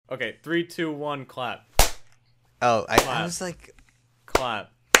Okay, 3, 2, 1, clap. Oh, I Clap. was like, Clap.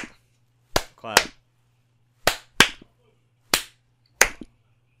 Clap.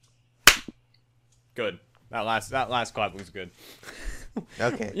 Good. That last clap was good.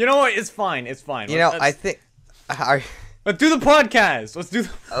 okay. You know what? It's fine. It's fine. I think. Let's do the podcast. Let's do.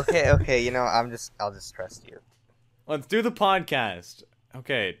 Okay. I'll just trust you. Let's do the podcast.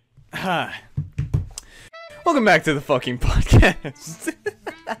 Okay. Welcome back to the fucking podcast.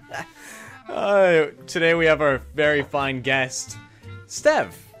 Today we have our very fine guest,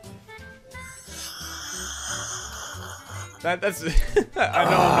 Stev. That's. I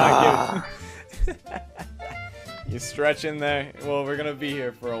know I'm not giving. You stretch in there. Well, we're gonna be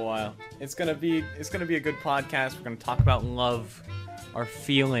here for a while. It's gonna be a good podcast. We're gonna talk about love, our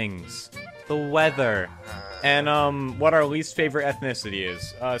feelings, the weather, and what our least favorite ethnicity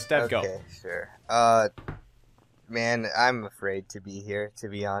is. Stev, go. Okay, sure. Man, I'm afraid to be here, to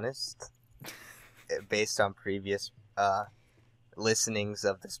be honest. Based on previous listenings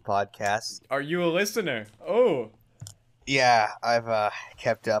of this podcast. Are you a listener? Oh. Yeah, I've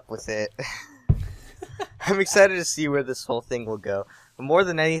kept up with it. I'm excited to see where this whole thing will go. But more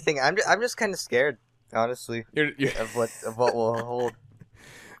than anything, I'm just kind of scared, honestly, of what will hold.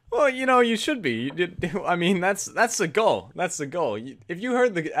 Well, you should be. I mean, that's the goal. That's the goal. If you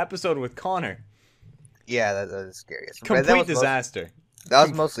heard the episode with Connor, yeah, that was scary. Complete disaster. That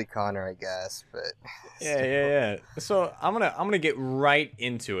was mostly Connor, I guess, but yeah. So I'm gonna get right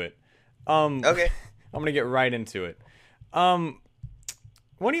into it. Okay. I'm gonna get right into it.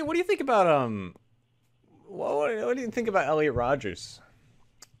 What do you think about what do you think about Elliot Rodgers?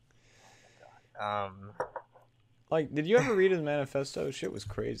 Like, did you ever read his manifesto? Shit was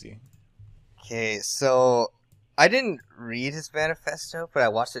crazy. Okay, so I didn't read his manifesto, but I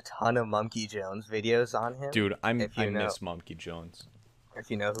watched a ton of Monkey Jones videos on him. Dude, I miss Monkey Jones. If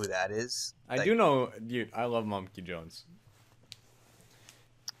you know who that is. I do know, dude, I love Monkey Jones.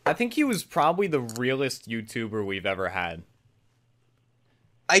 I think he was probably the realest YouTuber we've ever had.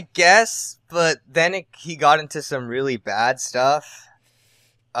 I guess, but then he got into some really bad stuff.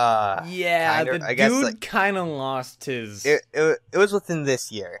 Yeah, the dude kind of lost his... It was within this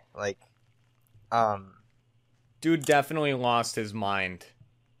year, Dude definitely lost his mind.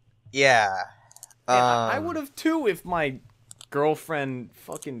 Yeah. I would have too if my girlfriend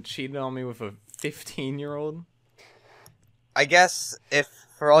fucking cheated on me with a 15-year-old. I guess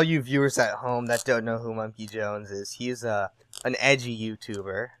for all you viewers at home that don't know who Monkey Jones is, he's an edgy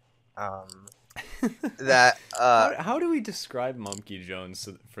YouTuber. How do we describe Monkey Jones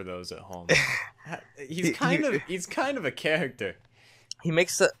for those at home? He's kind of a character. He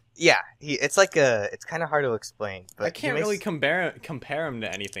makes it's kind of hard to explain, but I can't really compare him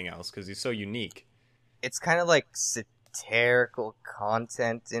to anything else because he's so unique. It's kind of like satirical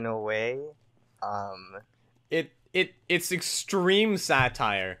content in a way. It's extreme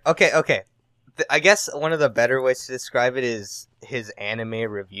satire. Okay. I guess one of the better ways to describe it is his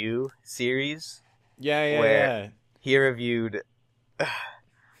anime review series. Yeah. He reviewed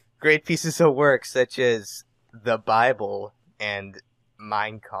great pieces of work such as the Bible and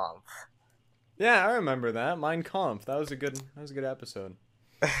Mein Kampf. Yeah, I remember that. Mein Kampf. That was a good episode.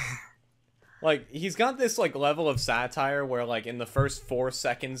 Like, he's got this level of satire where in the first 4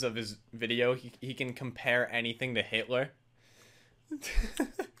 seconds of his video he can compare anything to Hitler.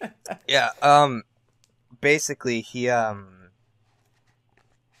 Yeah, basically he made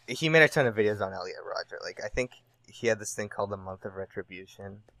a ton of videos on Elliot Rodger. I think he had this thing called the Month of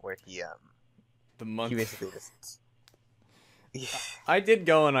Retribution where he basically just I did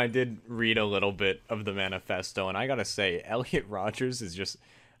go and I did read a little bit of the manifesto, and I gotta say, Elliot Rodgers is just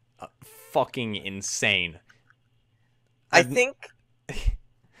fucking insane. I think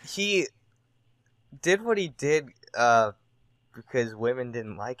he did what he did because women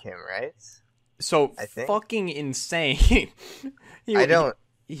didn't like him, right? So fucking insane.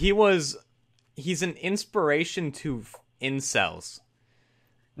 He's an inspiration to incels.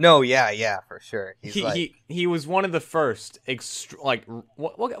 No, yeah, for sure. He was one of the first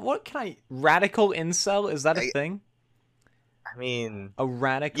what can I radical incel? Is that a thing? I mean, a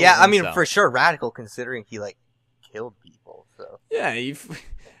radical. Yeah, incel. I mean for sure radical considering he killed people. So yeah,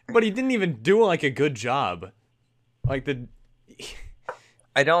 but he didn't even do a good job. I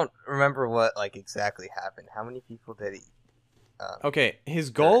don't remember what exactly happened. How many people did he? Okay, his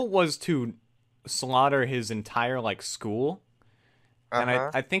goal was to slaughter his entire school, and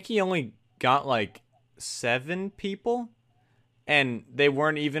I think he only got 7 people, and they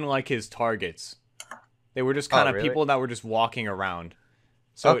weren't even his targets. They were just kind of people that were just walking around.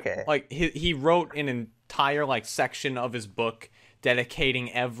 So he wrote an entire section of his book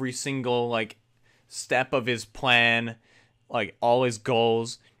dedicating every single like step of his plan, like all his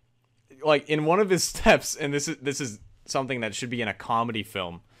goals. Like in one of his steps, and this is something that should be in a comedy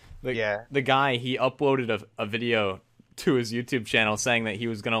film. The guy, he uploaded a video to his YouTube channel saying that he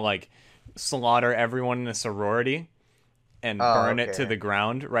was gonna like slaughter everyone in a sorority and burn it to the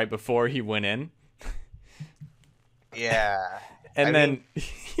ground right before he went in. Yeah. And then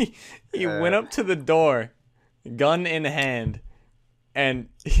he went up to the door, gun in hand, and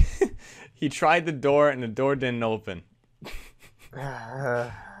he tried the door, and the door didn't open.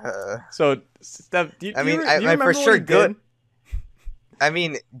 So, Stev, do you remember for sure good. I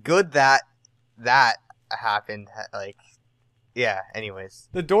mean, good that happened. Like, yeah. Anyways,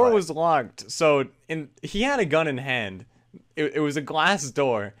 the door was locked, so he had a gun in hand. It was a glass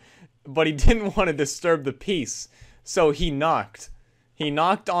door, but he didn't want to disturb the peace, so he knocked. He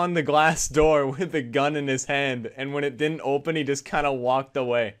knocked on the glass door with the gun in his hand, and when it didn't open, he just kind of walked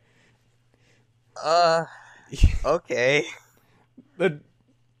away. Okay.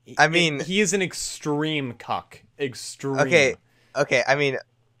 I mean, he is an extreme cuck. Extreme. Okay. I mean,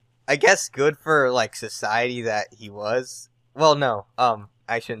 I guess good for like society that he was. Well, no.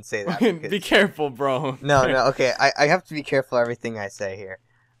 I shouldn't say that. Because... Be careful, bro. No. Okay, I have to be careful everything I say here.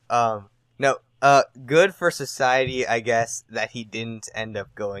 No. Good for society, I guess, that he didn't end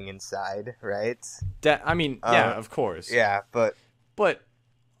up going inside, right? I mean, yeah, of course. Yeah, but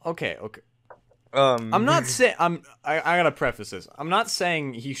okay. I'm not saying I gotta preface this. I'm not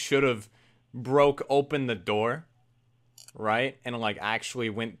saying he should have broke open the door, right, and like actually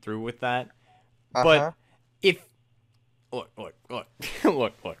went through with that. But if look,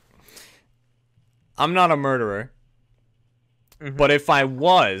 I'm not a murderer, but if I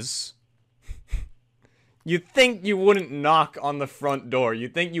was, you'd think you wouldn't knock on the front door.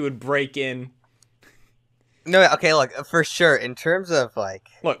 You'd think you would break in. No, okay, look, for sure, in terms of, like...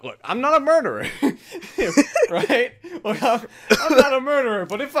 Look, I'm not a murderer, right? Look, I'm not a murderer,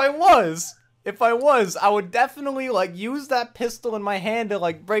 but if I was, I would definitely, like, use that pistol in my hand to,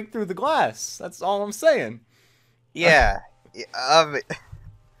 like, break through the glass. That's all I'm saying. Yeah. I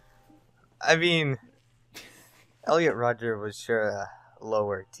mean, Elliot Rodger was sure a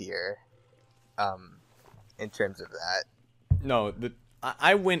lower tier, in terms of that. No,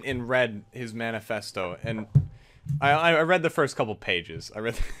 I went and read his manifesto, and I read the first couple pages.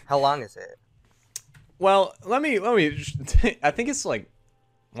 How long is it? Well, let me. I think it's like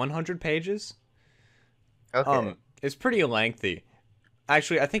 100 pages. Okay. It's pretty lengthy.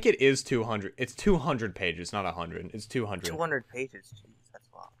 Actually, I think it is 200. It's 200 pages, not 100. It's 200. 200 pages. Jeez, that's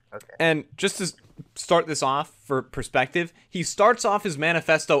long. Okay. And just to start this off for perspective, he starts off his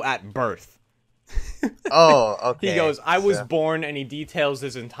manifesto at birth. Oh, okay. He goes, I was born, and he details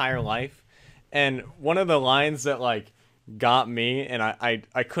his entire life. And one of the lines that, like, got me, and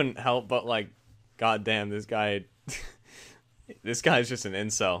I couldn't help but, like, goddamn, this guy's just an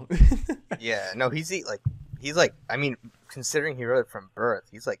incel. Yeah, no, he's like, I mean, considering he wrote it from birth,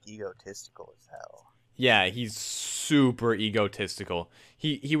 he's, like, egotistical as hell. Yeah, he's super egotistical.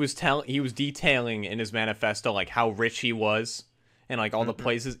 He was detailing in his manifesto, like, how rich he was. And, like, all the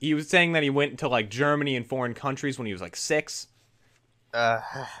places. He was saying that he went to, like, Germany and foreign countries when he was, like, 6.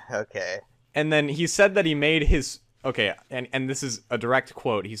 Okay. And then he said that he made his... Okay, and this is a direct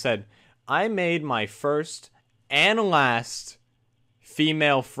quote. He said, I made my first and last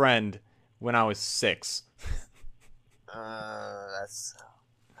female friend when I was 6. That's...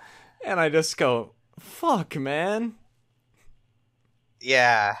 And I just go, fuck, man.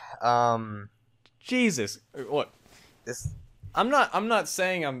 Yeah, Jesus. Look. This... I'm not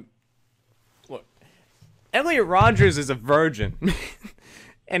saying Look, Elliot Rodgers is a virgin,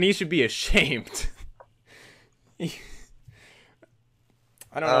 and he should be ashamed. I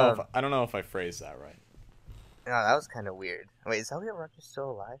don't know if I phrased that right. No, that was kind of weird. Wait, is Elliot Rodgers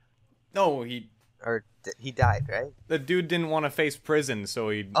still alive? No, he died, right? The dude didn't want to face prison, so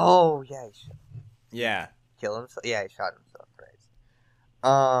he. Oh yeah, yeah. Kill himself. Yeah, he shot himself, right?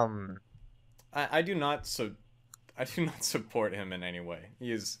 I do not support him in any way.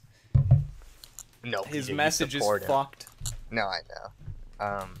 He is. No, his message is fucked. No, I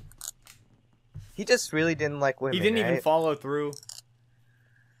know. He just really didn't like women. He didn't even follow through.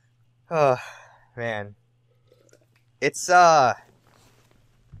 Oh, man. It's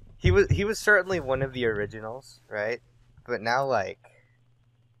he was certainly one of the originals, right? But now, like,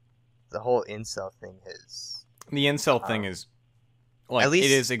 the whole incel thing has... The incel thing is, like, at least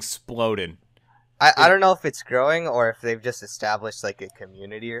it is exploded. I don't know if it's growing or if they've just established, like, a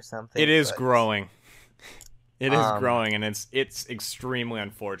community or something. It is growing. It is growing, and it's extremely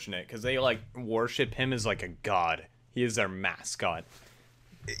unfortunate, because they, like, worship him as, like, a god. He is our mascot.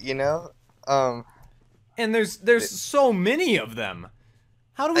 You know? And there's so many of them.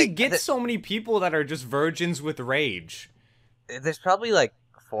 How do we get so many people that are just virgins with rage? There's probably like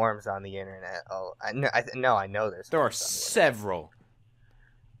forums on the internet. Oh, I know there's. There are several.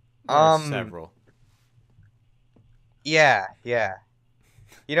 Several. Yeah.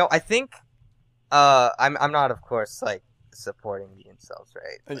 You know, I think I'm not, of course, like supporting the incels,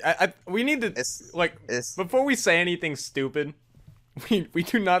 right? We need to before we say anything stupid. We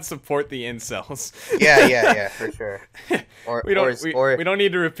do not support the incels. Yeah, for sure. We don't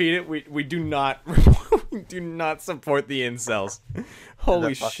need to repeat it. We do not we do not support the incels.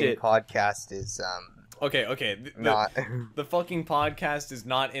 Holy shit! The podcast is okay. The fucking podcast is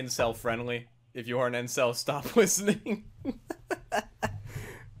not incel friendly. If you are an incel, stop listening.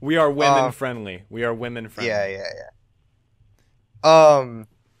 We are women friendly. We are women friendly. Yeah.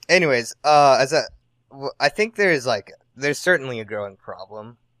 Anyways, I think there's certainly a growing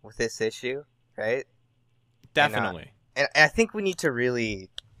problem with this issue, right? Definitely. And I think we need to really,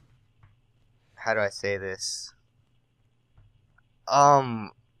 how do I say this?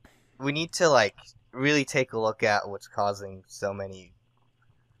 We need to like really take a look at what's causing so many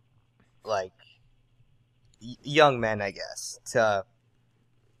like young men, I guess, to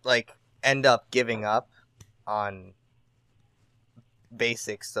like end up giving up on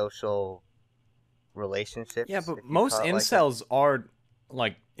basic social relationships. Yeah, but most incels are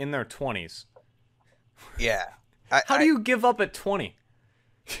like in their 20s. Yeah. How do you give up at 20?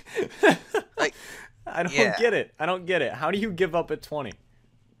 Like, I don't get it. I don't get it. How do you give up at 20?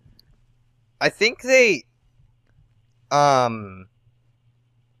 I think they yeah,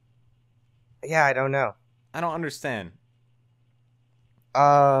 I don't know. I don't understand.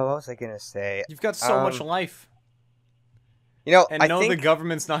 What was I gonna say? You've got so much life. You know, and the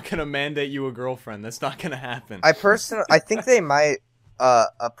government's not gonna mandate you a girlfriend. That's not gonna happen. I think they might.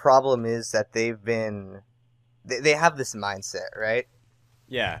 A problem is that they have this mindset, right?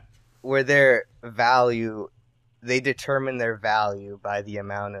 Yeah. Where they determine their value by the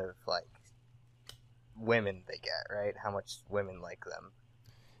amount of like women they get, right? How much women like them.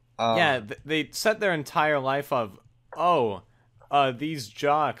 Yeah, they set their entire life of, these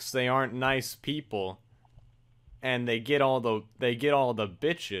jocks, they aren't nice people, and they get all the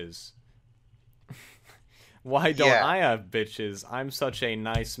bitches. Why don't I have bitches? I'm such a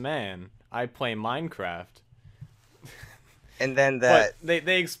nice man. I play Minecraft. And then but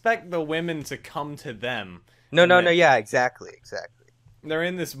they expect the women to come to them. No, yeah, exactly. They're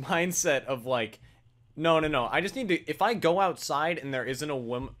in this mindset of like, no. I just need to. If I go outside and there isn't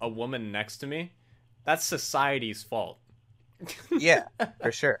a woman next to me, that's society's fault. Yeah,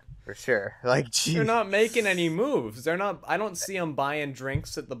 for sure. Like, geez. They're not making any moves. They're not. I don't see them buying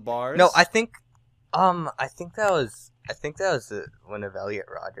drinks at the bars. No, I think that was one of Elliot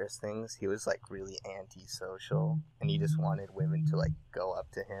Rodgers' things. He was like really antisocial, and he just wanted women to like go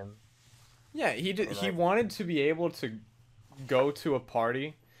up to him. Yeah, he wanted to be able to go to a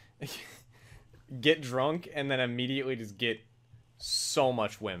party, get drunk, and then immediately just get so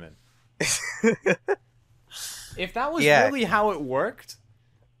much women. If that was really how it worked,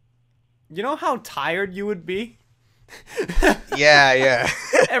 you know how tired you would be? Yeah.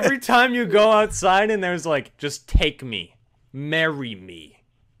 Every time you go outside and there's like, just take me, marry me.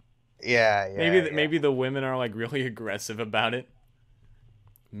 Yeah. Maybe the women are like really aggressive about it.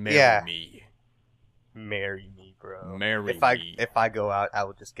 Marry me. Marry me, bro. Marry me. If I go out, I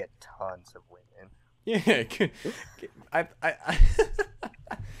will just get tons of women. Yeah.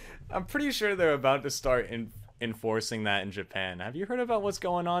 I'm pretty sure they're about to start enforcing that in Japan. Have you heard about what's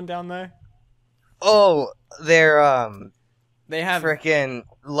going on down there? Oh, they have freaking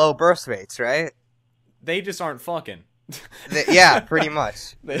low birth rates, right? They just aren't fucking. Yeah, pretty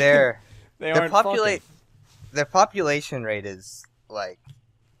much. They aren't fucking. Their population rate is like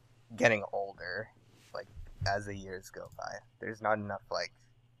getting older, like as the years go by. There's not enough like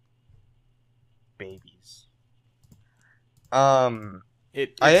babies. I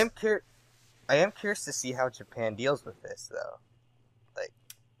am curious to see how Japan deals with this, though. Like,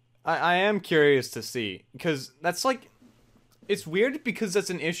 I am curious to see, because that's like, it's weird because that's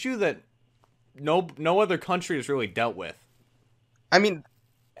an issue that no other country has really dealt with. I mean,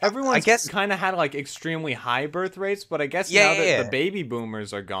 everyone's kind of had like extremely high birth rates, but I guess now that the baby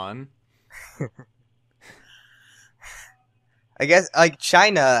boomers are gone. I guess like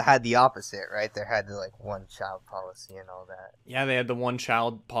China had the opposite, right? They had the like one child policy and all that. Yeah, they had the one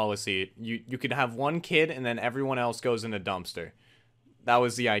child policy. You could have one kid and then everyone else goes in a dumpster. That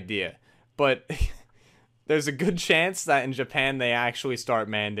was the idea. But there's a good chance that in Japan they actually start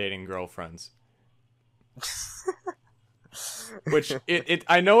mandating girlfriends. Which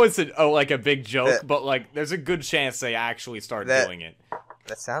I know it's like a big joke, but like there's a good chance they actually start doing it.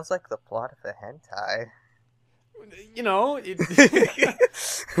 That sounds like the plot of a hentai. You know,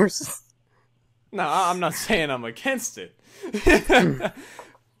 no, I'm not saying I'm against it,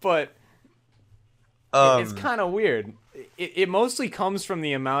 but it's kind of weird. It mostly comes from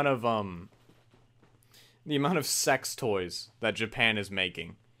the amount of sex toys that Japan is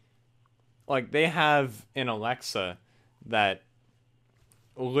making. Like they have an Alexa that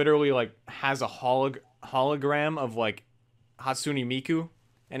literally like has a hologram of like Hatsune Miku,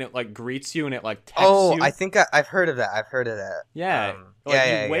 and it like greets you and it like texts you. I think I've heard of that. Yeah.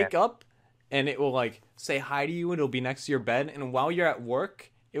 You wake up and it will like say hi to you and it'll be next to your bed, and while you're at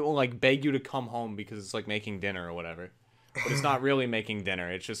work it will like beg you to come home because it's like making dinner or whatever. But it's not really making dinner.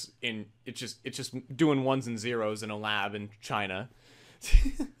 It's just doing ones and zeros in a lab in China.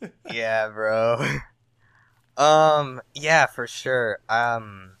 Yeah, bro. Yeah, for sure.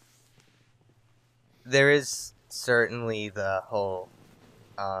 There is certainly the whole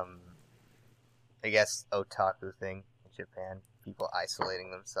I guess otaku thing in Japan. People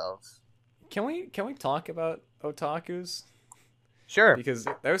isolating themselves. Can we talk about otakus? Sure. Because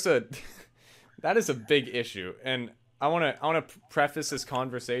that is a big issue, and I want to preface this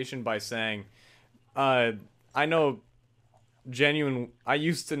conversation by saying I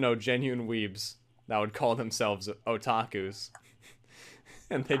used to know genuine weebs that would call themselves otakus,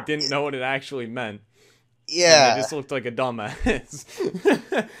 and they didn't know what it actually meant. Yeah. And they just looked like a dumbass.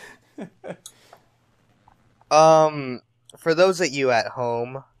 For those of you at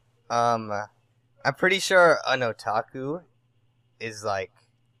home, I'm pretty sure an otaku is like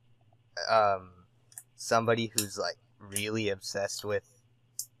somebody who's like really obsessed with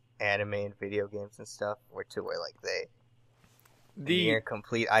anime and video games and stuff, where like they near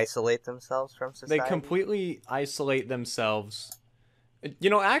complete isolate themselves from society. They completely isolate themselves. You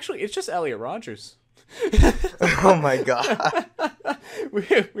know, actually, it's just Elliot Rodgers. Oh my god. we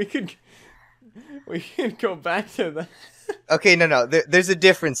could go back to that. Okay, no. There's a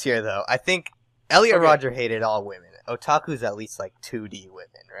difference here, though. I think Elliot Rodger hated all women. Otaku's at least like 2D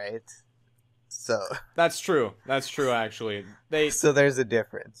women, right? So that's true. That's true, actually. So there's a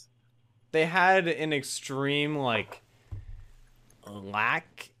difference. They had an extreme like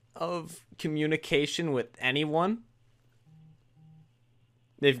lack of communication with anyone.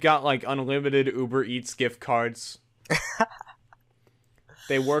 They've got like unlimited Uber Eats gift cards.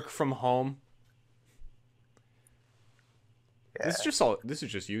 They work from home. Yeah. This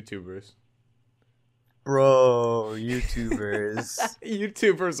is just YouTubers. Bro, YouTubers.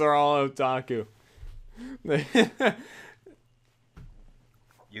 YouTubers are all otaku. You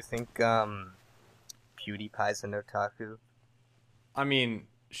think PewDiePie's an otaku? I mean,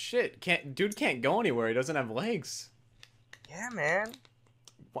 shit, dude can't go anywhere. He doesn't have legs. Yeah, man.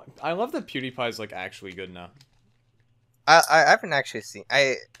 I love that PewDiePie's like actually good now. I haven't actually seen.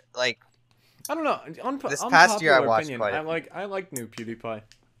 I don't know. This past year I watched opinion, I like new PewDiePie.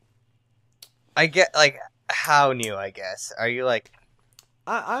 I get like how new. I guess are you like?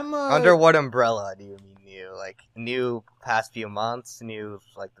 I'm under what umbrella do you mean new? Like new past few months, new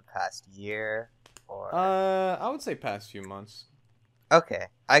like the past year, or? I would say past few months. Okay,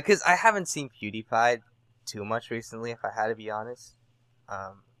 because I haven't seen PewDiePie too much recently. If I had to be honest,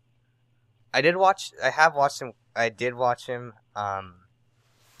 I did watch him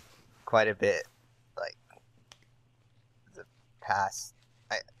quite a bit, like the past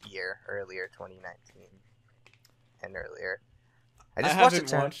year, earlier 2019 and earlier. I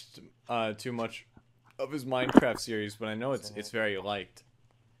haven't watched too much of his Minecraft series, but I know it's very liked.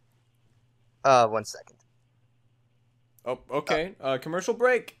 1 second. Oh, okay. Commercial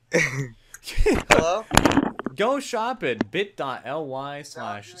break. Hello? Go shop at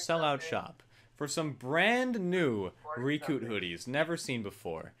bit.ly/selloutshop for some brand new Recruit hoodies never seen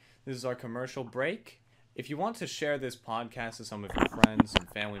before. This is our commercial break. If you want to share this podcast with some of your friends and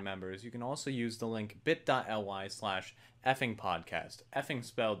family members, you can also use the link bit.ly/effingpodcast. Effing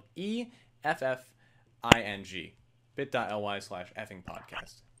spelled EFFING.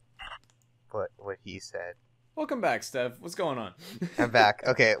 bit.ly/effingpodcast. What he said. Welcome back, Stev. What's going on? I'm back.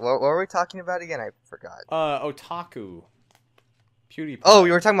 Okay, what were we talking about again? I forgot. Otaku. PewDiePie. Oh,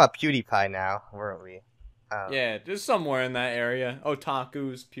 we were talking about PewDiePie now, weren't we? Yeah, just somewhere in that area.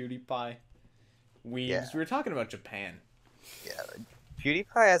 Otakus, PewDiePie, weebs. Yeah. We were talking about Japan. Yeah,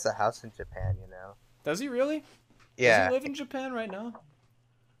 PewDiePie has a house in Japan, you know. Does he really? Yeah. Does he live in Japan right now?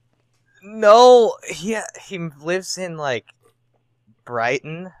 No, he lives in like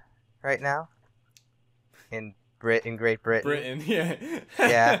Brighton right now. In Great Britain. Britain, yeah.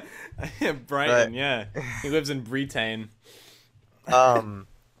 Yeah. Brighton, yeah. He lives in Britain.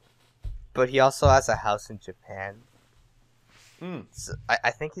 But he also has a house in Japan. Hmm. So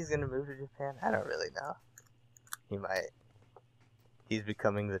I think he's gonna move to Japan. I don't really know. He might. He's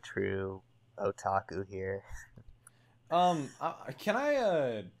becoming the true otaku here. Can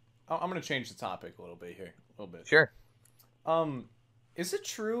I? I'm gonna change the topic a little bit here. A little bit. Sure. Is it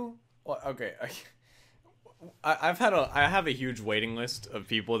true? Well, okay. I have a huge waiting list of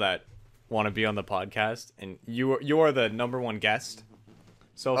people that want to be on the podcast, and you are the number one guest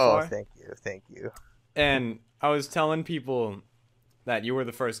so far. Oh, thank you. And I was telling people that you were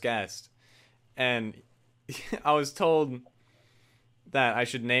the first guest, and I was told that I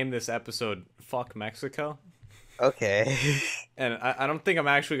should name this episode "Fuck Mexico." Okay. And I don't think I'm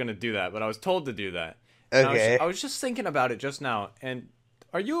actually gonna do that, but I was told to do that. Okay. I was just thinking about it just now, and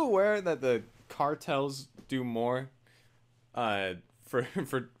are you aware that the cartels do more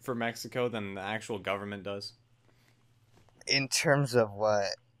for Mexico than the actual government does? In terms of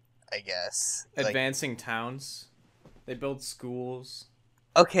what, I guess? Advancing towns. They build schools.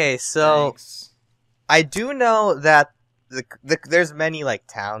 Okay, so banks. I do know that there's many like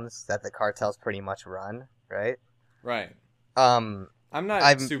towns that the cartels pretty much run, right? Right. I'm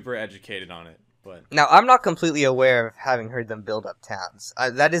super educated on it, but now I'm not completely aware of having heard them build up towns.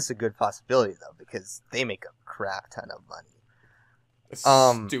 That is a good possibility though, because they make a crap ton of money. A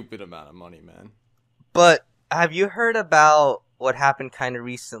stupid amount of money, man. But have you heard about what happened kind of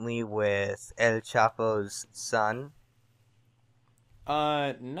recently with El Chapo's son?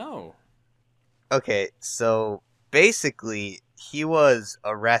 No. Okay, so basically he was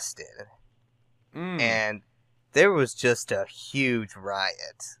arrested, and there was just a huge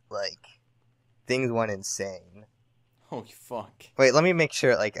riot. Like, things went insane. Holy fuck. Wait, let me make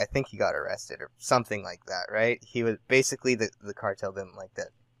sure. Like, I think he got arrested or something like that, right? He was basically the cartel didn't like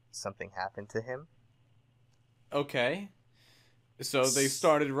that something happened to him. Okay. So they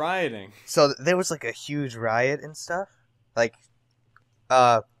started rioting. So there was like a huge riot and stuff. Like,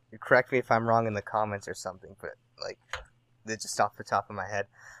 correct me if I'm wrong in the comments or something, but like, just off the top of my head.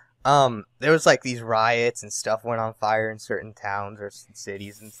 There was like these riots and stuff went on fire in certain towns or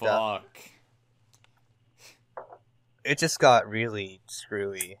cities and stuff. Fuck. It just got really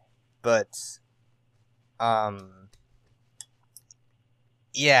screwy, but,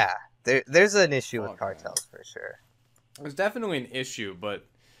 yeah, there's an issue with cartels for sure. There's definitely an issue, but,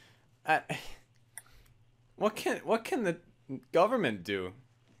 what can the government do?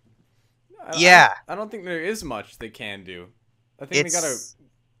 I don't think there is much they can do. I think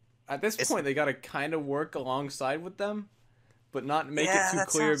at this point, they gotta kind of work alongside with them, but not make it too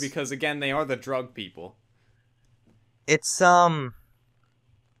clear because, again, they are the drug people. It's, I'm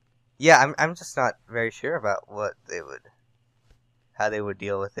just not very sure about how they would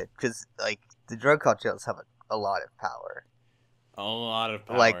deal with it. Because, like, the drug cartels have a lot of power. A lot of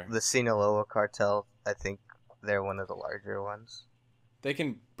power. Like, the Sinaloa cartel, I think they're one of the larger ones. They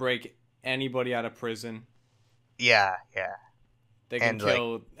can break anybody out of prison. Yeah. They can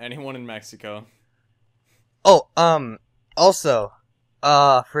kill anyone in Mexico. Oh, also,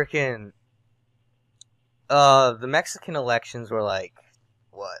 freaking, the Mexican elections were like,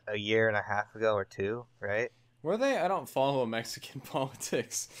 what, a year and a half ago or two, right? Were they? I don't follow Mexican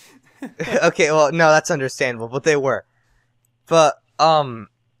politics. Okay, well, no, that's understandable, but they were. But, a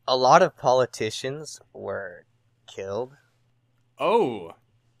lot of politicians were killed. Oh,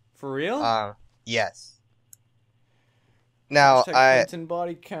 for real? Yes. Now, Clinton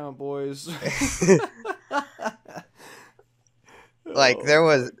body count, boys. Like, there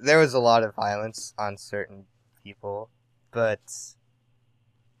was a lot of violence on certain people, but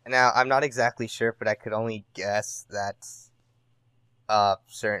now I'm not exactly sure, but I could only guess that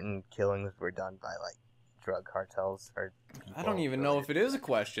certain killings were done by like drug cartels or people. I don't even know if it is a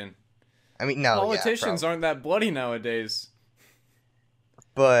question. I mean, no, politicians aren't that bloody nowadays.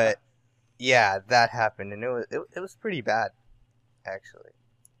 But yeah, that happened, and it was pretty bad, actually.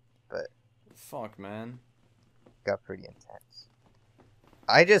 But fuck, man, got pretty intense.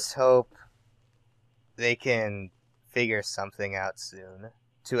 I just hope they can figure something out soon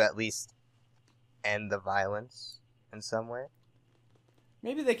to at least end the violence in some way.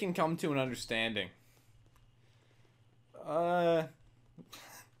 Maybe they can come to an understanding. I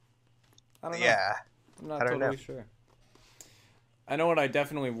don't know. Yeah. I'm not totally sure. I know what I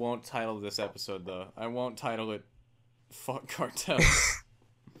definitely won't title this episode, though. I won't title it "Fuck Cartels."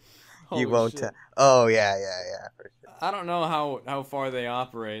 You won't. Oh yeah, for sure. I don't know how far they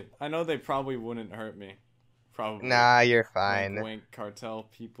operate. I know they probably wouldn't hurt me. Probably. Nah, you're fine. Wink, wink, cartel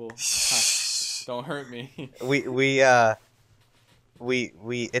people. Don't hurt me. It's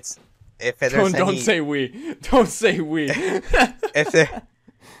if there's don't say we. Don't say we.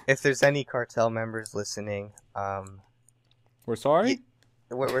 if there's any cartel members listening, we're sorry.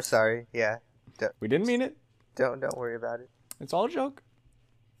 We're sorry. Yeah. We didn't mean it. Don't worry about it. It's all a joke.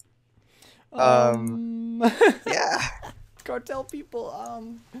 Yeah. Cartel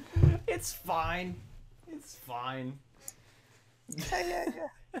people, it's fine. It's fine. Yeah.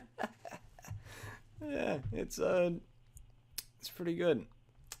 Yeah, it's pretty good.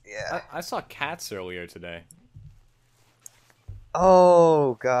 Yeah. I saw cats earlier today.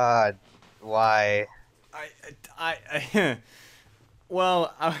 Oh God, why?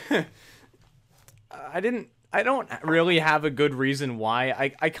 Well, I don't really have a good reason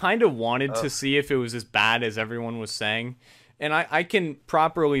why. I kind of wanted to see if it was as bad as everyone was saying, and I can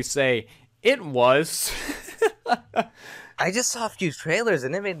properly say it was. I just saw a few trailers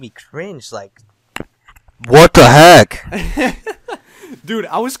and it made me cringe. Like, what the heck? Dude,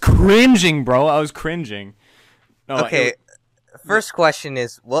 I was cringing, bro. I was cringing. No, okay, first question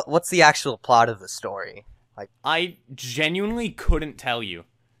is, what's the actual plot of the story? Like, I genuinely couldn't tell you.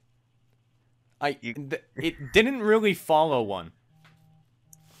 It didn't really follow one.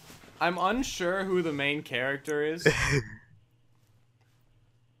 I'm unsure who the main character is.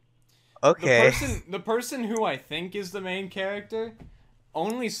 Okay. The person who I think is the main character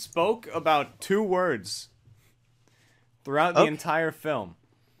only spoke about 2 words throughout the entire film.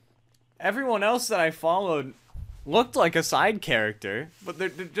 Everyone else that I followed looked like a side character, but there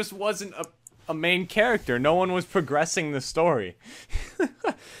just wasn't a main character. No one was progressing the story.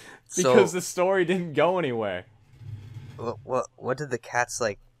 Because the story didn't go anywhere. What did the cats,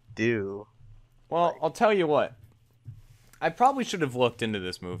 like, do? Well, I'll tell you what. I probably should have looked into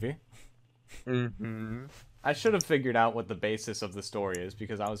this movie. Mm-hmm. I should have figured out what the basis of the story is,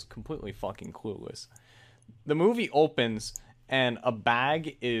 because I was completely fucking clueless. The movie opens, and a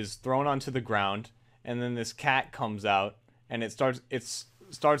bag is thrown onto the ground, and then this cat comes out, and it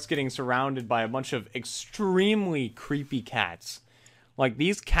starts getting surrounded by a bunch of extremely creepy cats. Like,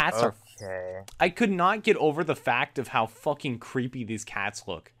 these cats are... I could not get over the fact of how fucking creepy these cats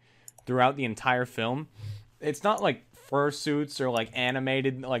look throughout the entire film. It's not like fursuits or like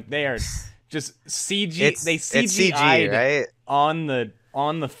animated, like they are just CG. They CGI'd right?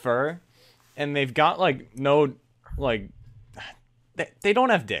 on the fur, and they've got like no like they don't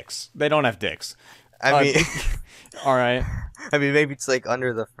have dicks. They don't have dicks. I mean, all right. I mean, maybe it's like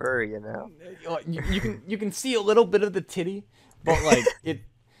under the fur, you know. You can see a little bit of the titty, but like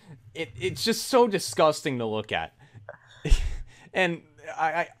it's just so disgusting to look at, and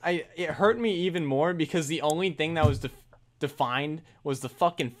it hurt me even more because the only thing that was defined was the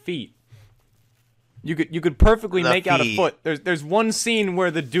fucking feet. You could perfectly make out a foot. There's one scene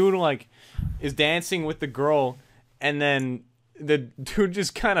where the dude like is dancing with the girl, and then the dude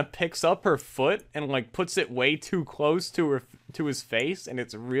just kind of picks up her foot and like puts it way too close to his face, and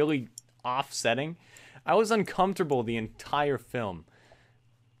it's really offsetting. I was uncomfortable the entire film.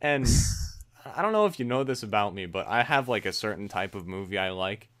 And I don't know if you know this about me, but I have like a certain type of movie I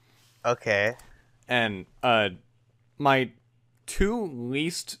like. Okay. And my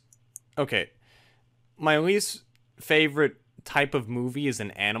least favorite type of movie is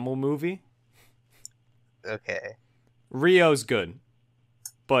an animal movie. Okay. Rio's good,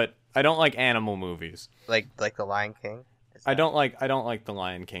 but I don't like animal movies. Like The Lion King? I don't like The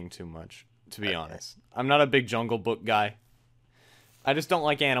Lion King too much, to be honest. I'm not a big Jungle Book guy. I just don't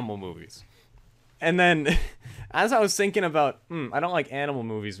like animal movies. And then, as I was thinking about, I don't like animal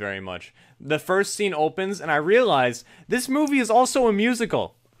movies very much, the first scene opens, and I realize this movie is also a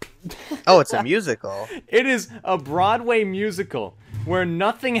musical. Oh, it's a musical? It is a Broadway musical where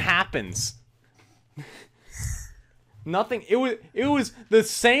nothing happens. Nothing. It was the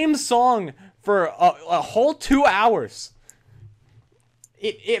same song for a whole 2 hours.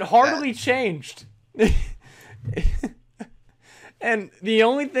 It hardly changed. And the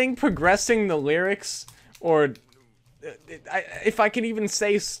only thing progressing the lyrics, or if I can even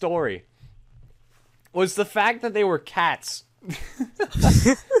say story, was the fact that they were cats.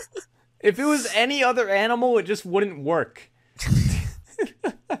 If it was any other animal, it just wouldn't work.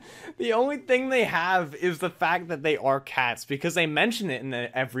 The only thing they have is the fact that they are cats, because they mention it in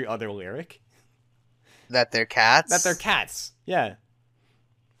every other lyric. That they're cats? That they're cats, yeah.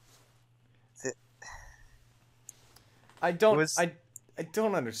 I don't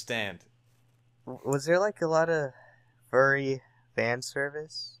understand. Was there like a lot of furry fan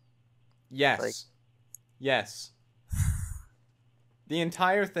service? Yes. Yes. The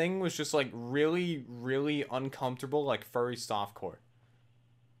entire thing was just like really, really uncomfortable, like furry softcore.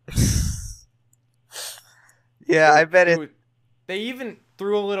 Yeah, I bet it. They even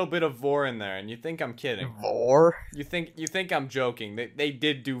threw a little bit of vor in there, and you think I'm kidding. Vor? You think I'm joking. They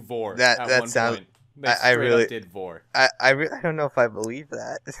did do vor that at one sounds, point. They straight up did vor. I don't know if I believe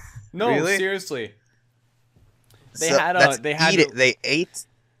that. No, really? Seriously. They ate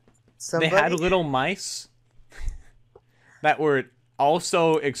somebody? They had little mice that were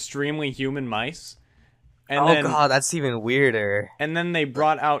also extremely human mice. And God, that's even weirder. And then they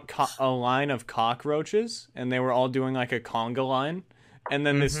brought out a line of cockroaches, and they were all doing like a conga line. And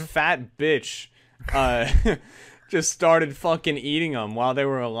then this fat bitch just started fucking eating them while they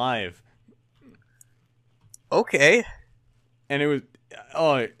were alive. Okay. And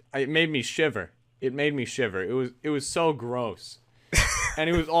it made me shiver. It made me shiver. It was so gross. And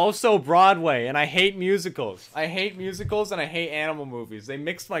it was also Broadway, and I hate musicals. I hate musicals and I hate animal movies. They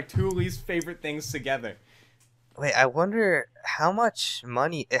mixed my two least favorite things together. Wait, I wonder how much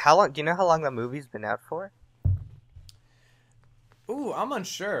money... How long? Do you know how long that movie's been out for? Ooh, I'm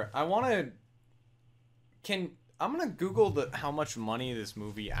unsure. I'm gonna Google how much money this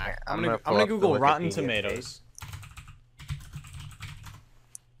movie... I'm gonna Google Rotten Tomatoes.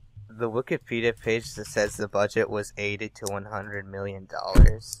 The Wikipedia page that says the budget was $80 to $100 million.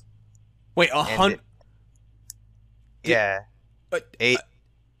 Wait, 100? Yeah.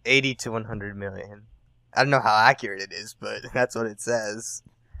 80 to 100 million. I don't know how accurate it is, but that's what it says.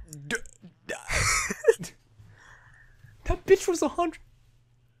 That bitch was 100.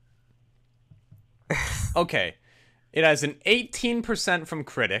 Okay. It has an 18% from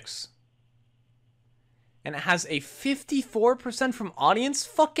critics. And it has a 54% from audience?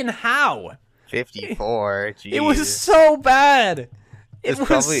 Fucking how? 54? Jeez. It was so bad. It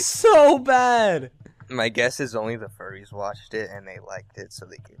was so bad. My guess is only the furries watched it and they liked it, so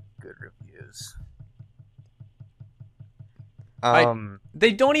they get good reviews.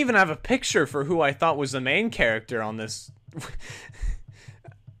 They don't even have a picture for who I thought was the main character on this.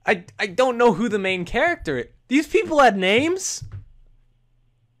 I don't know who the main character is. These people had names?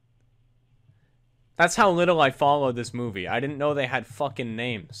 That's how little I followed this movie. I didn't know they had fucking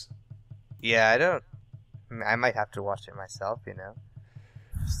names. Yeah, I might have to watch it myself, you know.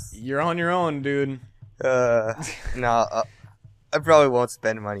 You're on your own, dude. No, I probably won't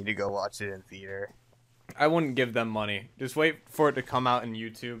spend money to go watch it in theater. I wouldn't give them money. Just wait for it to come out in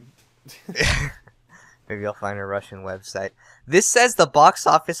YouTube. Maybe I'll find a Russian website. This says the box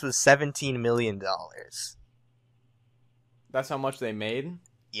office was $17 million. That's how much they made?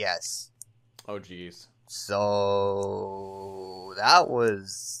 Yes. Oh, jeez. So that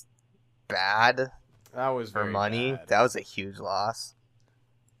was bad. That was for very money. bad. That was a huge loss.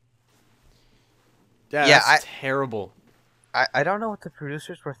 Yeah, that's terrible. I don't know what the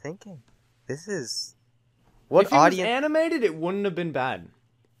producers were thinking. This is... What if it was animated, it wouldn't have been bad.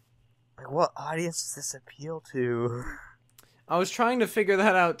 Like, what audience does this appeal to? I was trying to figure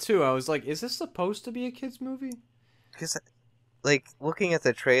that out, too. I was like, is this supposed to be a kid's movie? Because, like, looking at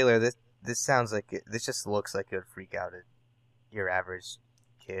the trailer, this sounds like... This just looks like it would freak out your average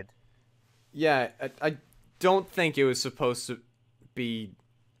kid. Yeah, I don't think it was supposed to be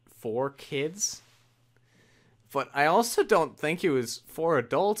for kids. But I also don't think it was for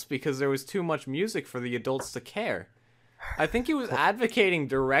adults because there was too much music for the adults to care. I think it was advocating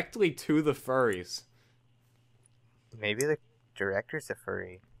directly to the furries. Maybe the director's a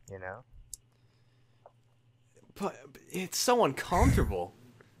furry, you know? But it's so uncomfortable.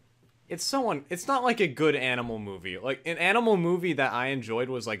 It's not like a good animal movie. Like, an animal movie that I enjoyed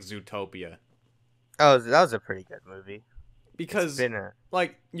was like Zootopia. Oh, that was a pretty good movie. Because,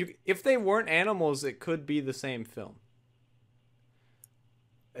 if they weren't animals, it could be the same film.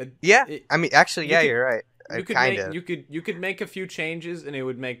 I mean, actually, you're right. You could make a few changes, and it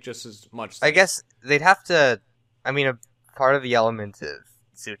would make just as much sense. I guess they'd have to... I mean, a part of the element of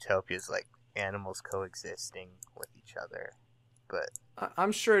Zootopia is, like, animals coexisting with each other. But...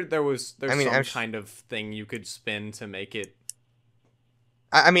 I'm sure there's some kind of thing you could spin to make it...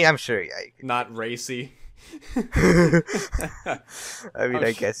 I mean, I'm sure, yeah. Not racy.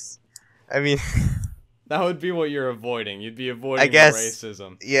 I guess. I mean, that would be what you're avoiding. You'd be avoiding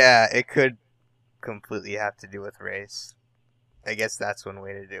racism. Yeah, it could completely have to do with race. I guess that's one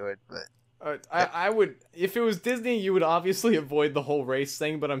way to do it, but I would, if it was Disney, you would obviously avoid the whole race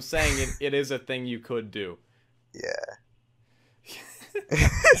thing. But I'm saying it is a thing you could do. Yeah.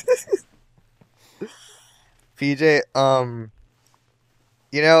 PJ,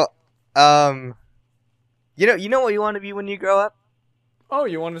 You know what you want to be when you grow up? Oh,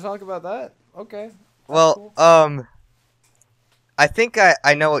 you want to talk about that? Okay. Well, cool. I think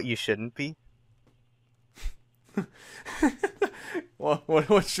I know what you shouldn't be. Well,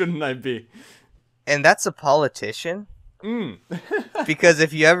 what shouldn't I be? And that's a politician. Because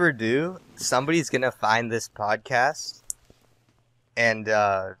if you ever do, somebody's gonna find this podcast, and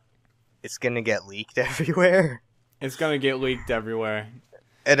it's gonna get leaked everywhere. It's gonna get leaked everywhere.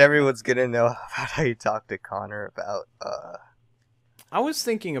 And everyone's gonna know about how you talk to Connor about, I was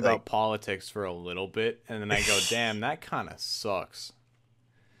thinking about politics for a little bit, and then I go, damn, that kind of sucks.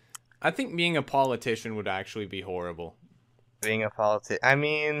 I think being a politician would actually be horrible. Being a politician, I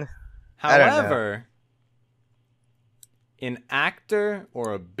mean... However, an actor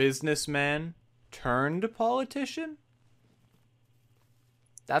or a businessman turned politician,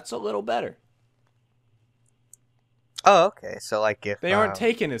 that's a little better. Oh, okay. So, like, if... They aren't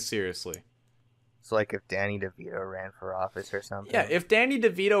taken as seriously. So, like, if Danny DeVito ran for office or something? Yeah, if Danny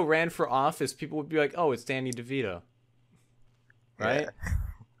DeVito ran for office, people would be like, oh, it's Danny DeVito. Right? Yeah.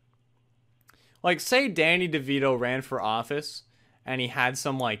 Like, say Danny DeVito ran for office, and he had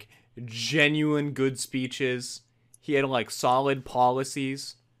some, like, genuine good speeches. He had, like, solid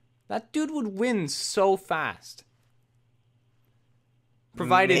policies. That dude would win so fast.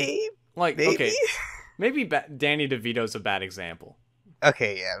 Provided, maybe? Okay, maybe Danny DeVito's a bad example.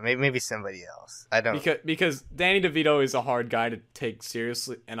 Okay, yeah, maybe somebody else. I don't... Because Danny DeVito is a hard guy to take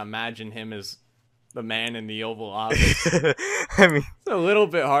seriously and imagine him as the man in the Oval Office. I mean... It's a little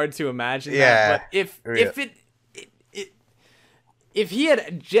bit hard to imagine that, but if he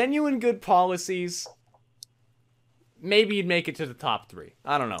had genuine good policies, maybe he'd make it to the top 3.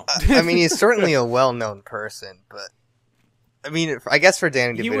 I don't know. I mean, he's certainly a well-known person, but... I mean, I guess for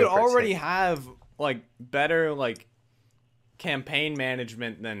Danny DeVito... He would already have, like, better, like, campaign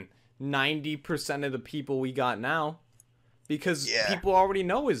management than 90% of the people we got now. Because people already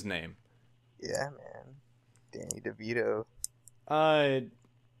know his name. Yeah, man. Danny DeVito.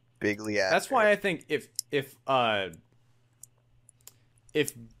 Bigly actor. That's why I think if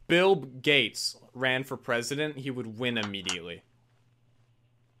Bill Gates ran for president, he would win immediately.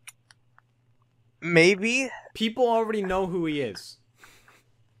 Maybe. People already know who he is.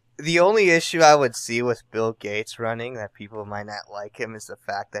 The only issue I would see with Bill Gates running that people might not like him is the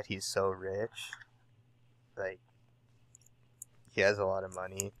fact that he's so rich. Like, he has a lot of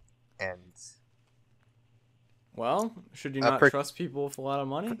money, and... Well, should you not trust people with a lot of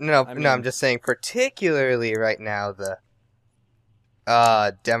money? No, I'm just saying, particularly right now, the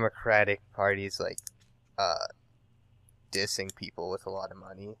Democratic Party's, like, dissing people with a lot of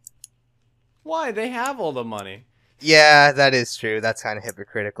money. Why? They have all the money. Yeah, that is true. That's kind of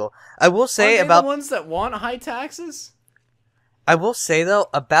hypocritical. I will say about the ones that want high taxes. I will say though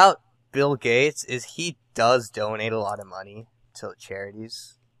about Bill Gates is he does donate a lot of money to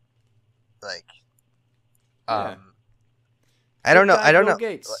charities. Like, I don't know. Bill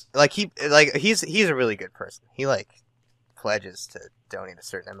Gates. Like he's a really good person. He like pledges to donate a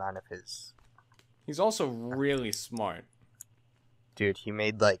certain amount of his. He's also really smart. Dude, he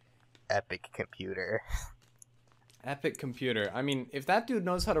made like Epic Computer. Epic Computer. I mean, if that dude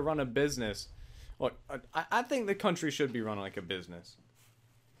knows how to run a business, look, I think the country should be run like a business.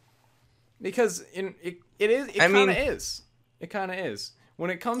 Because it kind of is.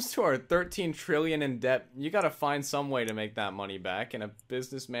 When it comes to our 13 trillion in debt, you got to find some way to make that money back, and a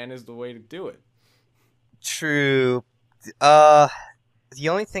businessman is the way to do it. True. The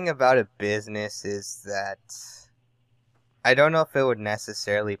only thing about a business is that I don't know if it would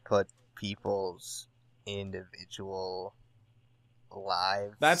necessarily put people's individual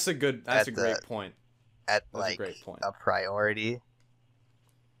lives. That's a great point. That's like a great point. A priority.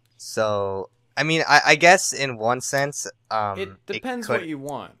 So, I mean, I guess in one sense, it depends what you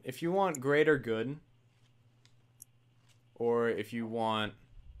want. If you want greater good, or if you want,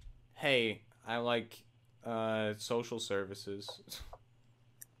 hey, I like social services.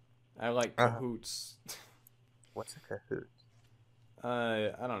 I like Cahoots. What's a Cahoot?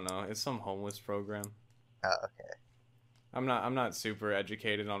 I don't know. It's some homeless program. Oh, okay. I'm not super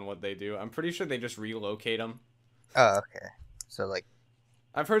educated on what they do. I'm pretty sure they just relocate them. Oh, okay. So like,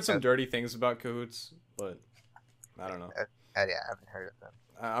 I've heard some dirty things about Cahoots, but I don't know. Yeah, I haven't heard of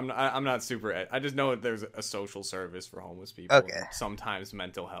them. I'm not super. I just know that there's a social service for homeless people. Okay. And sometimes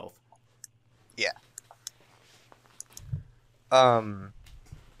mental health. Yeah.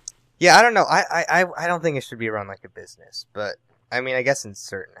 Yeah, I don't know. I don't think it should be run like a business, but I mean, I guess in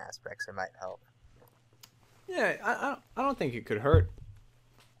certain aspects it might help. Yeah, I don't think it could hurt.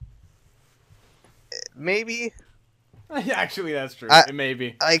 Maybe. Actually, that's true. It may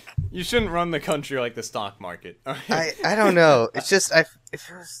be. Like, you shouldn't run the country like the stock market. I don't know. It's just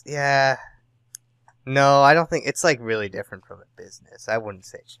yeah. No, I don't think it's like really different from a business. I wouldn't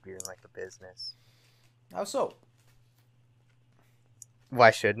say it should be run like a business. How so?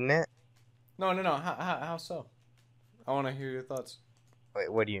 Why shouldn't it? No. How so? want to hear your thoughts.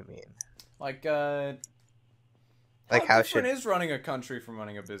 Wait, what do you mean? Like, how different is running a country from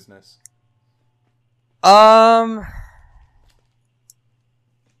running a business? I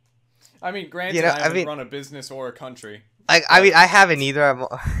mean, granted, I haven't run a business or a country. I mean, I haven't either. I'm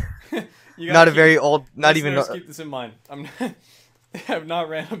not a very old, not even. Keep this in mind. I have not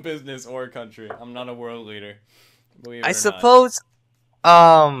ran a business or a country. I'm not a world leader. Believe it or I suppose,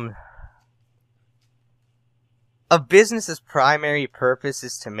 a business's primary purpose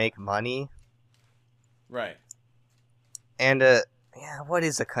is to make money. Right. And what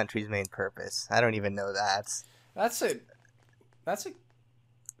is a country's main purpose? I don't even know that. That's a.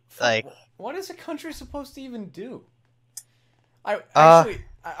 Like, what is a country supposed to even do? I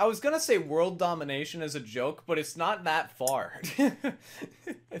was gonna say world domination as a joke, but it's not that far.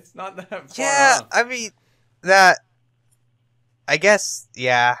 It's not that far. Yeah, off. I mean, that. I guess,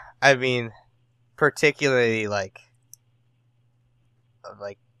 yeah. I mean, particularly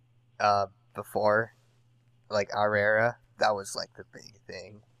before, our era, that was the big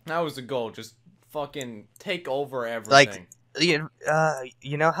thing. That was the goal. Just fucking take over everything. You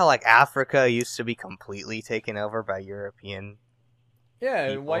know how Africa used to be completely taken over by European. Yeah,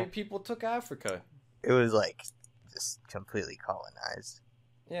 people? White people took Africa. It was just completely colonized.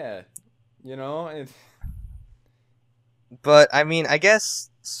 Yeah, But I mean, I guess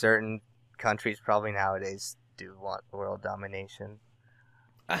certain countries probably nowadays do want world domination.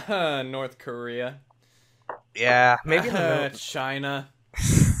 North Korea. Yeah, maybe China.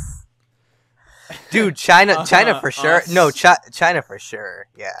 Dude, China for sure. Us. No, China for sure.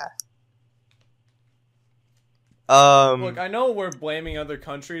 Yeah. Look, I know we're blaming other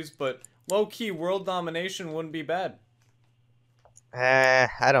countries, but low-key world domination wouldn't be bad. I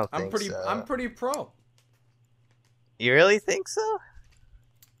don't think so. I'm pretty pro. You really think so?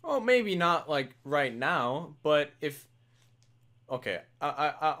 Well, maybe not right now, but if. Okay,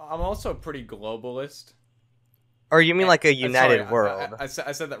 I'm also a pretty globalist. Or you mean a united world? I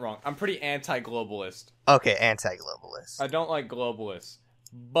said that wrong. I'm pretty anti-globalist. Okay, anti-globalist. I don't like globalists,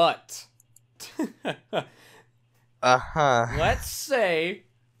 but. Let's say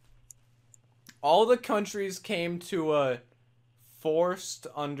all the countries came to a forced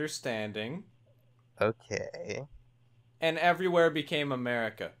understanding. Okay. And everywhere became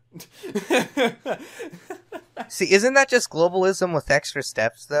America. See, isn't that just globalism with extra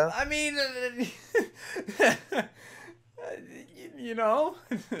steps, though? I mean,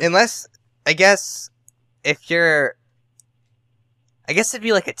 Unless, I guess, if you're... I guess it'd be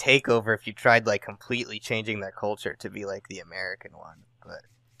a takeover if you tried, completely changing their culture to be, the American one, but...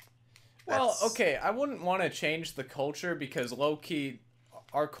 Well, okay, I wouldn't want to change the culture because, low-key,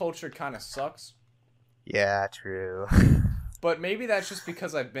 our culture kind of sucks. Yeah, true. But maybe that's just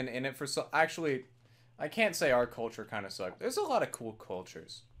because I've been in it for so... Actually, I can't say our culture kind of sucks. There's a lot of cool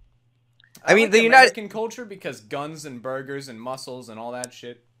cultures. I mean, the American culture because guns and burgers and muscles and all that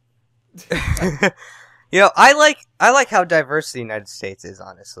shit. I like how diverse the United States is,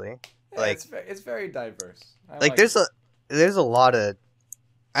 honestly. Yeah, it's very diverse. There's a lot of...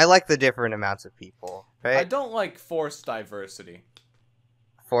 I like the different amounts of people, right? I don't like forced diversity.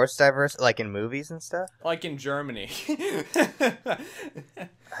 Forced diversity? Like in movies and stuff? Like in Germany. I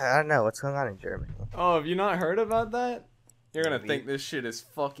don't know. What's going on in Germany? Oh, have you not heard about that? You're gonna think this shit is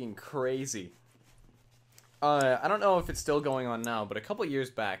fucking crazy. I don't know if it's still going on now, but a couple years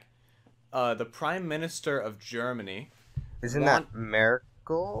back, the Prime Minister of Germany... Isn't that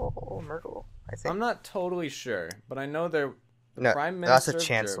Merkel? Merkel, I think? I'm not totally sure, but I know they're... Prime Minister that's a of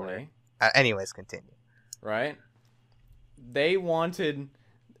chancellor. Germany, anyways, continue. Right? They wanted,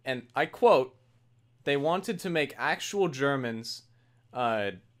 and I quote, they wanted to make actual Germans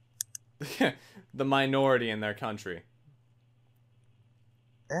the minority in their country.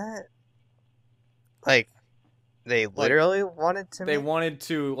 They literally wanted to... They wanted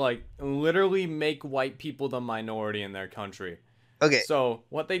to, literally make white people the minority in their country. Okay. So,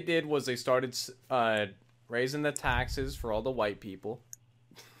 what they did was they started... raising the taxes for all the white people.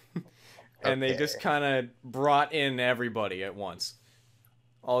 And they just kind of brought in everybody at once.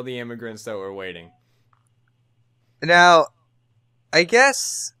 All the immigrants that were waiting. Now, I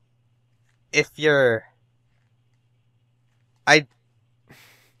guess if you're...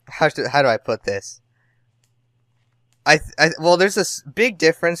 How do I put this? Well, there's a big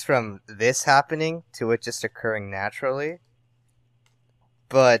difference from this happening to it just occurring naturally.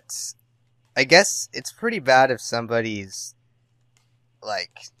 But... I guess it's pretty bad if somebody's,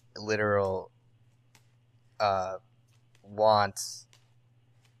 literal, want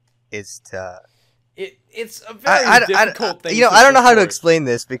is to... It's a very difficult thing to I don't know how to explain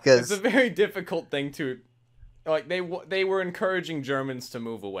this because... It's a very difficult thing to Like they were encouraging Germans to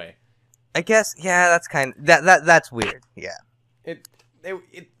move away. I guess, yeah, that's weird. Yeah.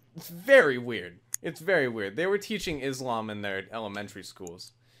 It's very weird. It's very weird. They were teaching Islam in their elementary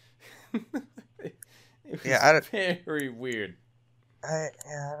schools. It was very weird. I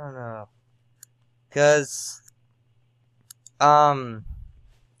don't know. Cause,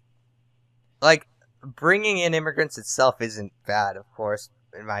 like, bringing in immigrants itself isn't bad, of course,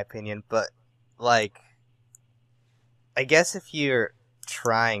 in my opinion, but, like, I guess if you're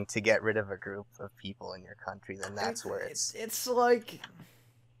trying to get rid of a group of people in your country, then that's where it's like,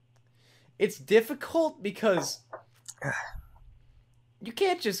 it's difficult because you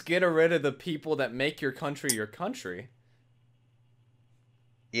can't just get rid of the people that make your country your country.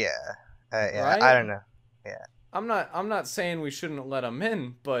 Yeah. Right? I don't know. Yeah. I'm not saying we shouldn't let them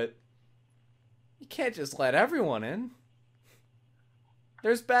in, but you can't just let everyone in.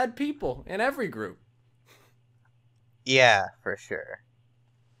 There's bad people in every group. Yeah, for sure.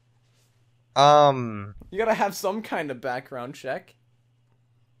 You gotta have some kind of background check.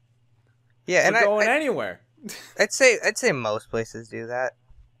 Yeah, and going anywhere. I'd say most places do that.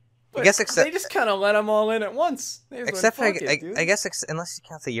 But I guess they just kind of let them all in at once. Except for, I guess unless you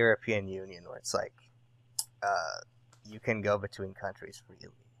count the European Union, where it's like, you can go between countries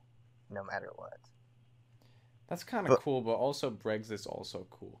freely, no matter what. That's kind of cool, but also Brexit's also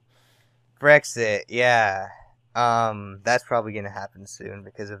cool. Brexit, yeah. That's probably gonna happen soon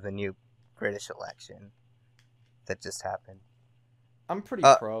because of the new British election that just happened. I'm pretty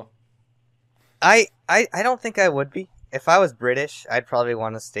pro. I don't think I would be. If I was British, I'd probably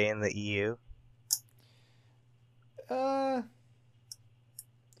want to stay in the EU. But,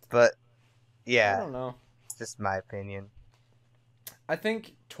 yeah. I don't know. Just my opinion. I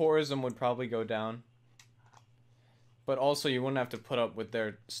think tourism would probably go down. But also, you wouldn't have to put up with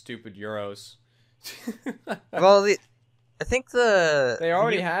their stupid euros. Well, I think they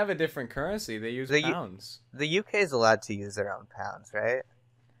already have a different currency. They use pounds. The UK is allowed to use their own pounds, right?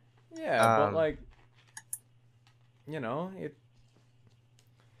 Yeah, but like, you know, it.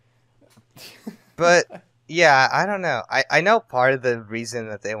 But yeah, I don't know. I know part of the reason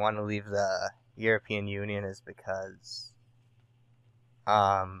that they want to leave the European Union is because,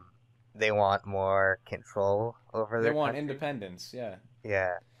 they want more control over their. They want country. Independence. Yeah.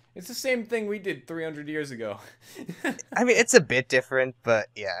 Yeah. It's the same thing we did 300 years ago. I mean, it's a bit different, but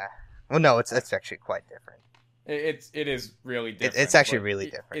yeah. Well, no, it's actually quite different. It is really different. It's actually really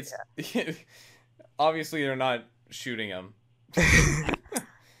different. Yeah. Obviously, they're not shooting them.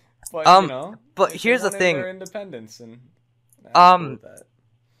 But you know. But here's the thing. Their independence and. Cool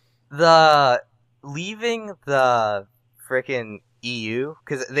the leaving the frickin' EU,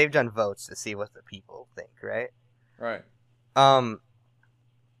 because they've done votes to see what the people think, right? Right.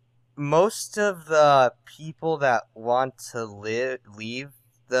 Most of the people that want to leave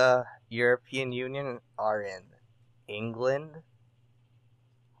the European Union are in England.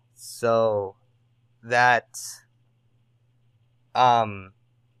 So that and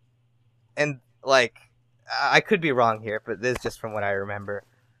like I could be wrong here, but this is just from what I remember.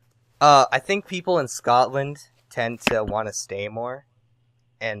 I think people in Scotland tend to want to stay more,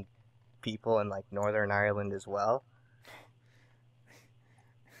 and people in like Northern Ireland as well.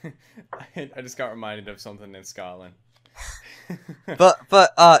 I just got reminded of something in Scotland. but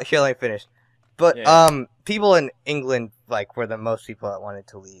here, let me finish. But people in England like were the most people that wanted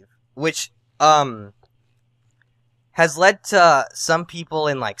to leave, which has led to some people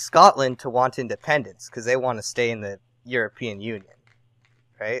in like Scotland to want independence because they want to stay in the European Union,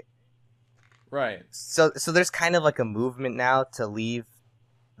 right? Right. So there's kind of like a movement now to leave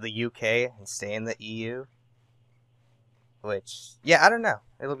the UK and stay in the EU. Which, yeah, I don't know.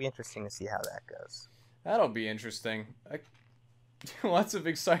 It'll be interesting to see how that goes. That'll be interesting. Lots of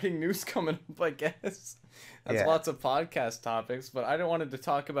exciting news coming up, I guess. That's lots of podcast topics, but I wanted to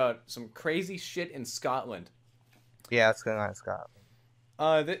talk about some crazy shit in Scotland. Yeah, what's going on in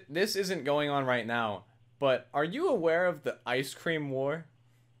Scotland? This isn't going on right now, but are you aware of the ice cream war?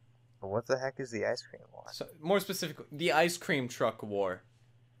 What the heck is the ice cream war? So, more specifically, the ice cream truck war.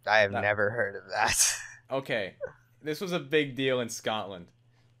 I have never heard of that. Okay. This was a big deal in Scotland.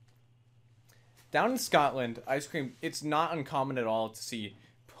 Down in Scotland, ice cream, it's not uncommon at all to see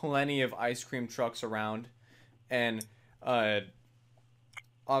plenty of ice cream trucks around. And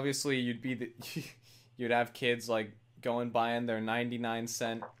obviously you'd have kids like going buying their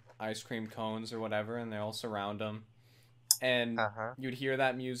 99-cent ice cream cones or whatever, and they all surround them. And you'd hear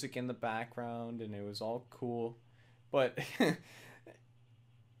that music in the background, and it was all cool. But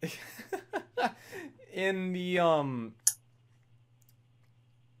in the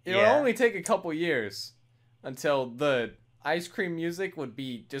it'll only take a couple years, until the ice cream music would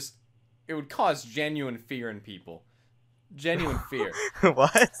be just... It would cause genuine fear in people. Genuine fear.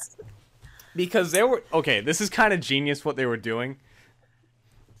 What? Because they were... Okay, this is kind of genius what they were doing.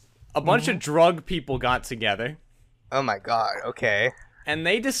 A bunch of drug people got together. Oh my god, okay. And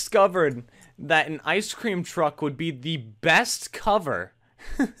they discovered that an ice cream truck would be the best cover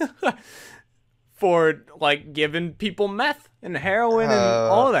for, like, giving people meth and heroin and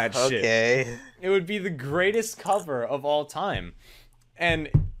all that shit. Okay. It would be the greatest cover of all time. And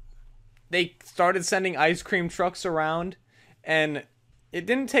they started sending ice cream trucks around, and it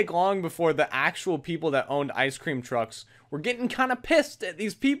didn't take long before the actual people that owned ice cream trucks were getting kind of pissed at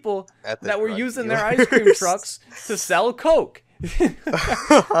these people that were using their ice cream trucks to sell coke.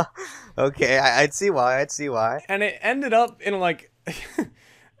 Okay, I'd see why. And it ended up in like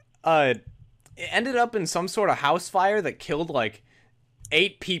it ended up in some sort of house fire that killed like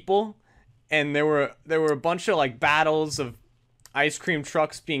 8 people, and there were a bunch of like battles of ice cream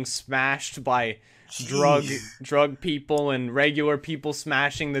trucks being smashed by drug people and regular people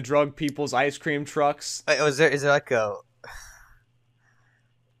smashing the drug people's ice cream trucks. Wait, is there like a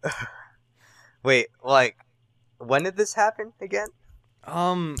wait, like, when did this happen again?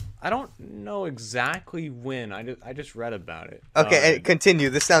 I don't know exactly when. I just read about it. Okay, continue.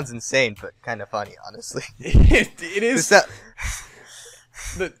 This sounds insane, but kind of funny, honestly. It is.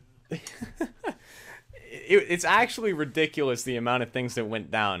 It's actually ridiculous the amount of things that went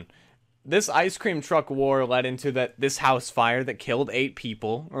down. This ice cream truck war led into this house fire that killed 8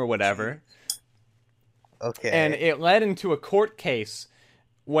 people or whatever. Okay. And it led into a court case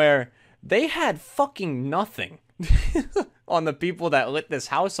where they had fucking nothing on the people that lit this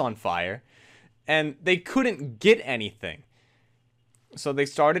house on fire, and they couldn't get anything. So they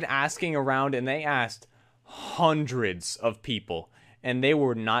started asking around, and they asked hundreds of people, and they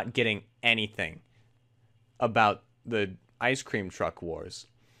were not getting anything about the ice cream truck wars.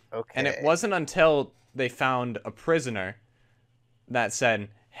 Okay. And it wasn't until they found a prisoner that said,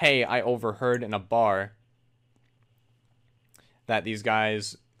 hey, I overheard in a bar that these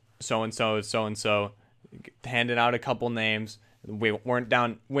guys, so-and-so, handed out a couple names. We went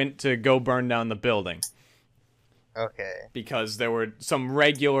to go burn down the building. Okay. Because there were some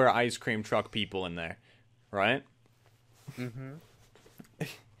regular ice cream truck people in there, right? Mm-hmm.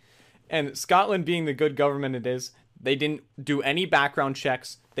 And Scotland, being the good government it is, they didn't do any background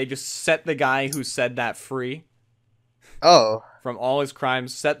checks. They just set the guy who said that free. Oh. From all his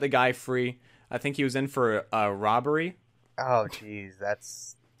crimes, set the guy free. I think he was in for a robbery. Oh, jeez,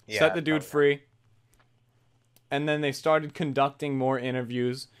 that's... Yeah, set the dude free. And then they started conducting more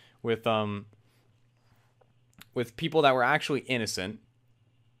interviews with people that were actually innocent.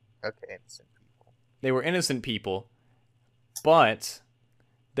 Okay, innocent people. They were innocent people, but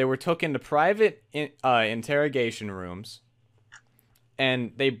they were took into private interrogation rooms,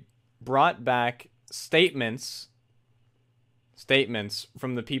 and they brought back statements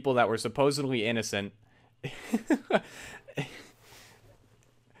from the people that were supposedly innocent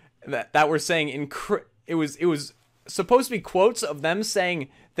that were saying it was supposed to be quotes of them saying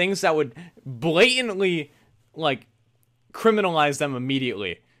things that would blatantly like criminalize them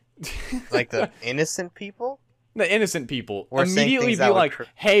immediately. Like the innocent people? The innocent people or immediately be like,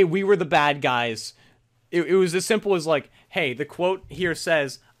 hey, we were the bad guys. It was as simple as like, hey, the quote here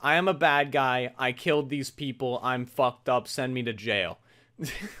says, I am a bad guy. I killed these people. I'm fucked up. Send me to jail.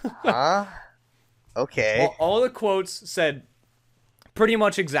 Huh? Okay. All the quotes said pretty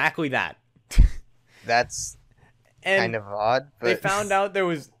much exactly that. That's kind of odd. But... They found out there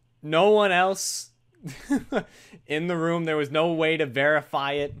was no one else in the room. There was no way to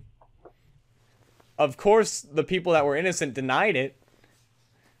verify it. Of course, the people that were innocent denied it.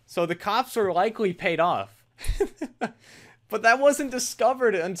 So the cops were likely paid off. But that wasn't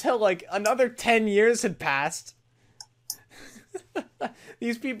discovered until like another 10 years had passed.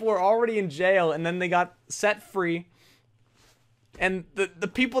 These people were already in jail, and then they got set free. And the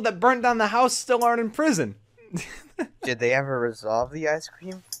people that burned down the house still aren't in prison. Did they ever resolve the ice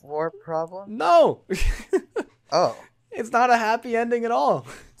cream war problem? No. Oh. It's not a happy ending at all.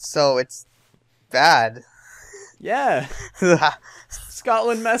 So it's bad. Yeah.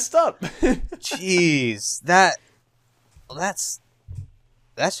 Scotland messed up. Jeez. That's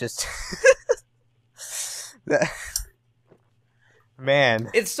just... Man.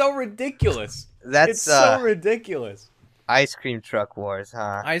 It's so ridiculous. It's so ridiculous. Ice cream truck wars,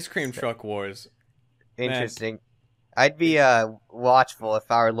 huh? Ice cream truck wars. Interesting. Man. I'd be watchful if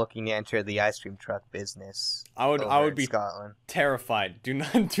I were looking to enter the ice cream truck business. I would be Scotland. Terrified. Do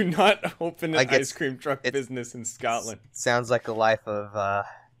not open an ice cream truck business in Scotland. Sounds like a life of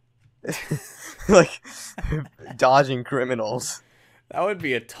Like, dodging criminals. That would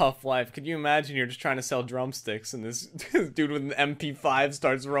be a tough life. Could you imagine you're just trying to sell drumsticks and this dude with an MP5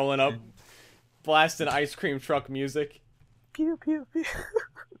 starts rolling up, blasting ice cream truck music? Pew, pew, pew.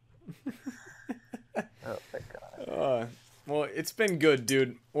 Oh my god. Well, it's been good,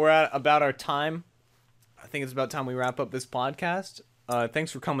 dude. We're at about our time. I think it's about time we wrap up this podcast.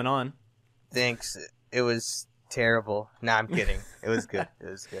 Thanks for coming on. Thanks. It was terrible. Nah, I'm kidding. It was good. It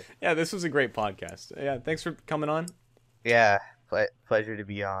was good. Yeah, this was a great podcast. Yeah, thanks for coming on. Yeah, pleasure to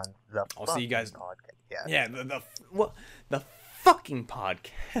be on the. I'll see you guys. Podcast. Yeah, the fucking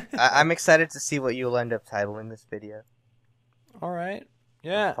podcast. I'm excited to see what you'll end up titling this video. All right.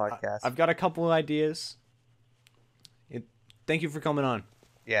 Yeah, podcast. I've got a couple of ideas. Thank you for coming on.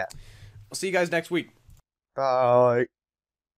 Yeah. I'll see you guys next week. Bye.